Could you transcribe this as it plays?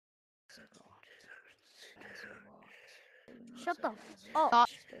Shut the up.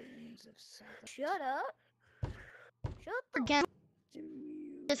 Shut up. Shut the Again.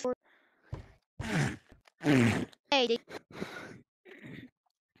 Hey.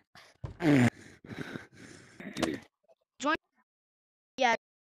 Join. Yeah.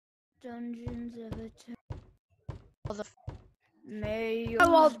 Dungeons of Eternity. May May I yours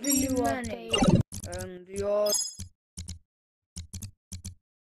love be you many. and your.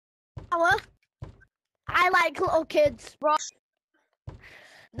 I like little kids, bro.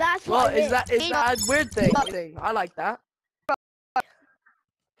 That's Well, what is that a weird thing? I like that.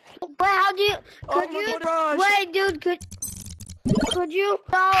 Wait, how do you? Oh Could my you? gosh. Wait, dude. Could you?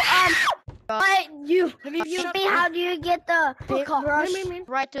 No. Wait, you. Show me how do you get the paintbrush?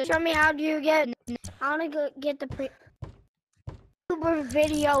 Right to Show me how do you get? I wanna go get the YouTuber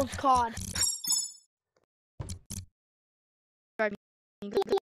videos called.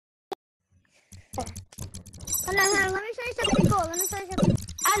 Oh, no, let me show you something cool. Let me show you something.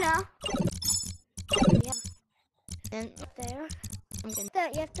 I know. Yeah. and There. I'm gonna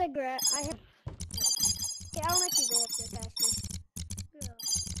You have to grab. Yeah, I'll let you go up there faster.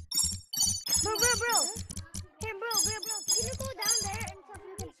 Bro. Hey, bro. Can you go down there and so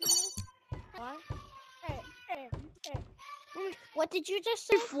you can see me? What? Hey. What did you just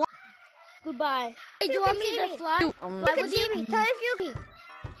say? Goodbye. Hey, do you want me to fly? Look at me. Tell if you.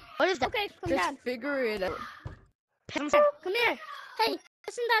 What is that? Okay, come Just down. figure it out. Come here. Hey,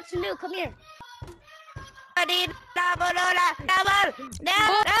 listen, that's new. Come here. No!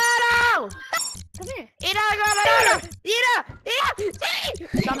 Come here.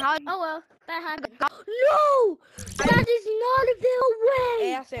 Somehow. Oh well, that happened. No! That is not a way!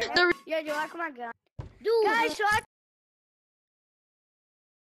 Yeah, do I come on, guys? Dude, guys,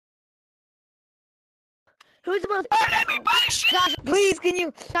 who's the most? Josh, Please, can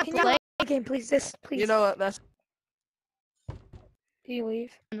you play? again, please, please. You know what? That's. Can you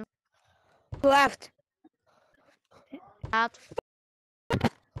leave? No. Who left? Out.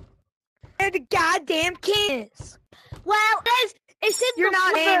 They're the goddamn kids. Well, it's in You're the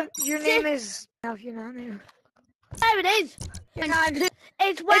not flipper. named. Your name is. No, you're not named. There it is. You're not.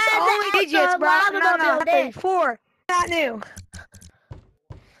 It's where It's only digits, bro. No, 34. Not new.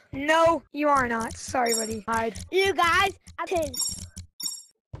 No, you are not. Sorry, buddy. Hide. You guys, I'm kids.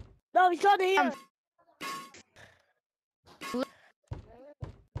 No, he's not here.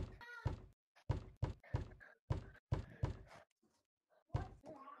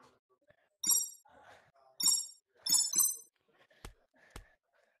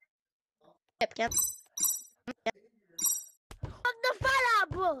 Yep. On the fire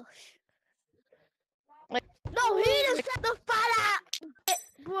bush. Wait. No, he just set the fire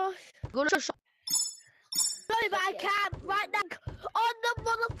bush. Go to the shop. Sorry, but I can't right now on the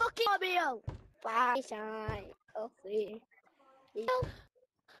motherfucking video. Bye, side. Okay.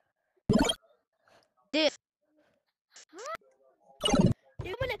 This.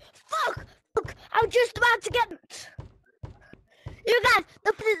 You minute. Fuck! I'm just about to get. You guys,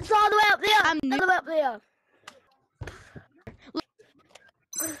 the it's all the way up there. I'm all the way up there.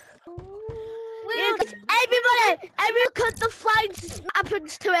 Everybody, cut the flags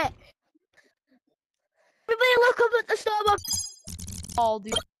happens to it. Everybody, look up at the storm. All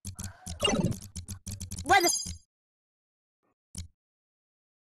dude. When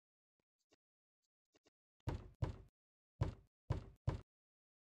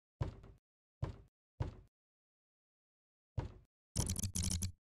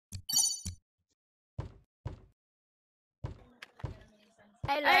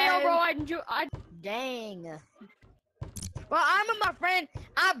Hey, yo, bro, I dang. Well, I'm with my friend.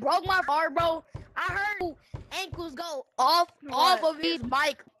 I broke my car, bro. I heard ankles go off of his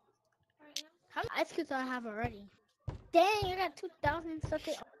bike. how many ice cubes do I have already? Dang, you got 2,000 stuff.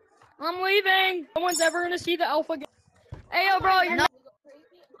 I'm leaving. No one's ever gonna see the elf again. Hey, yo, bro, you're not.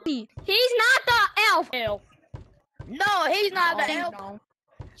 He's not the elf. No, he's not the elf. No.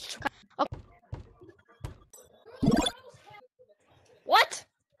 Okay. What?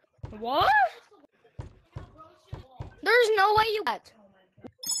 What? There's no way you got.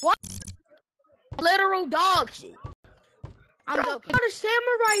 What? Literal dog shit. I'm joking. Got a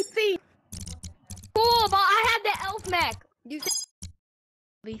samurai thief. Cool, but I had the elf mech. You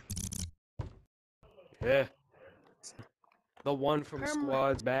Yeah. The one from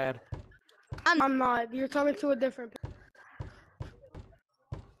Squad's bad. I'm not. You're talking to a different.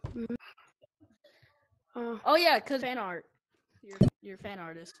 Oh yeah, cause fan art. You're fan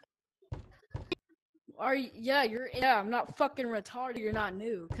artist. Are you? Yeah, I'm not fucking retarded. You're not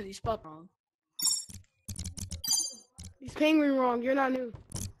new, cause you spelled wrong. He's penguin wrong. You're not new.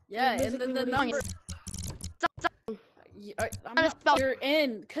 Yeah, and then the number. I'm not, you're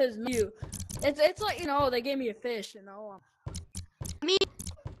in, cause you. It's like, you know, they gave me a fish, you know. Me.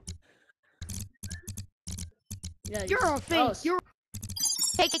 Yeah, You're a fish. You're.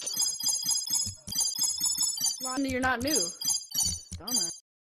 Hey, you're not new. Dumbass.